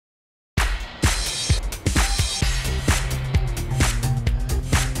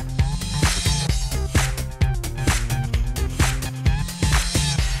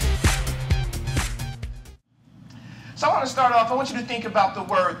want to start off, I want you to think about the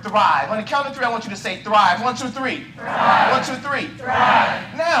word thrive. On the count of three, I want you to say thrive. 1, 2, 3. Thrive. 1, 2, 3.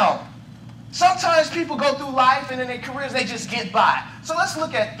 Thrive. Now, sometimes people go through life and in their careers, they just get by. So let's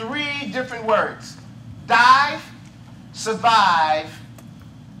look at 3 different words. Dive, survive,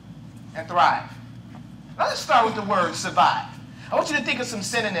 and thrive. Now let's start with the word survive. I want you to think of some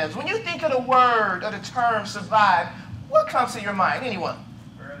synonyms. When you think of the word or the term survive, what comes to your mind? Anyone?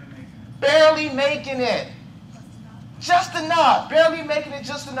 Barely making it. Just enough. Barely making it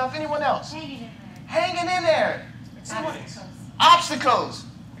just enough. Anyone else? Hanging in there. Obstacles.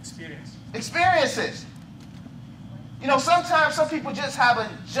 Experiences. You know, sometimes some people just have a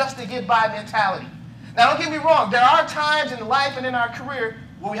just to get by mentality. Now, don't get me wrong. There are times in life and in our career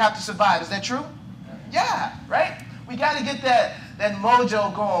where we have to survive. Is that true? Yeah, right? We got to get that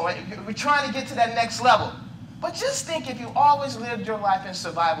mojo going. Right? We're trying to get to that next level. But just think if you always lived your life in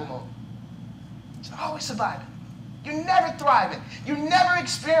survival mode. You're always surviving. You're never thriving. You're never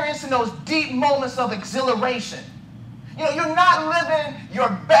experiencing those deep moments of exhilaration. You know, you're not living your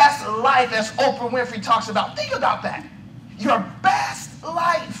best life as Oprah Winfrey talks about. Think about that. Your best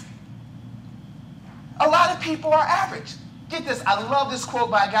life. A lot of people are average. Get this. I love this quote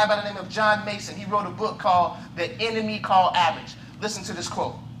by a guy by the name of John Mason. He wrote a book called The Enemy Called Average. Listen to this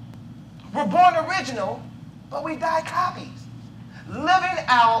quote. We're born original, but we die copies. Living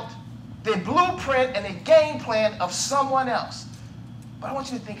out the blueprint and the game plan of someone else. But I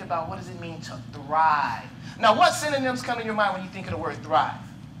want you to think about what does it mean to thrive. Now, what synonyms come to your mind when you think of the word thrive?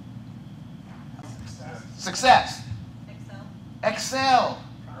 Success. Excel.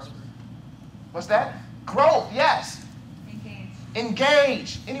 What's that? Growth, yes.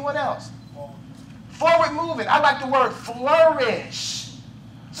 Engage. Anyone else? Forward moving. I like the word flourish.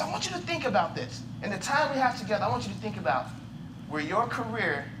 So I want you to think about this. In the time we have together, I want you to think about where your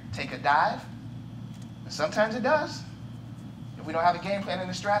career take a dive. And sometimes it does. If we don't have a game plan and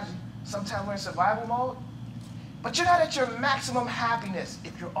a strategy. Sometimes we're in survival mode. But you're not at your maximum happiness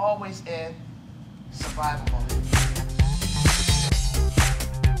if you're always in survival mode.